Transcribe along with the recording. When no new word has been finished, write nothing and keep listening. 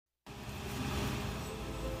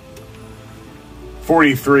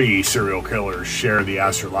43 serial killers share the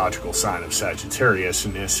astrological sign of Sagittarius,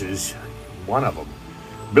 and this is one of them.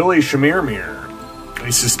 Billy Shamirmir, a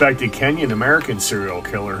suspected Kenyan-American serial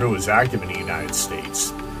killer who was active in the United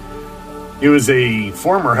States. He was a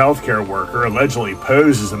former healthcare worker, allegedly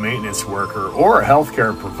posed as a maintenance worker or a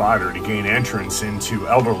healthcare provider to gain entrance into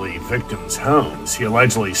elderly victims' homes. He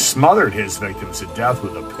allegedly smothered his victims to death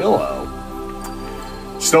with a pillow,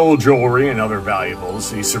 stole jewelry and other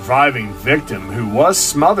valuables. A surviving victim who was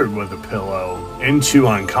smothered with a pillow into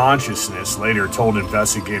unconsciousness later told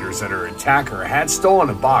investigators that her attacker had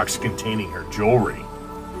stolen a box containing her jewelry.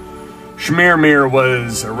 Shamirmir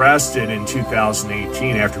was arrested in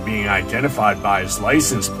 2018 after being identified by his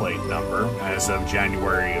license plate number. As of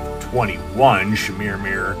January of 21,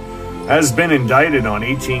 Shamirmir has been indicted on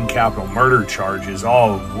 18 capital murder charges,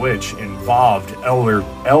 all of which involved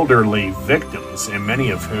elderly victims, and many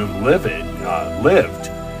of whom lived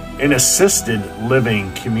in assisted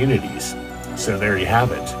living communities. So there you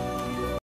have it.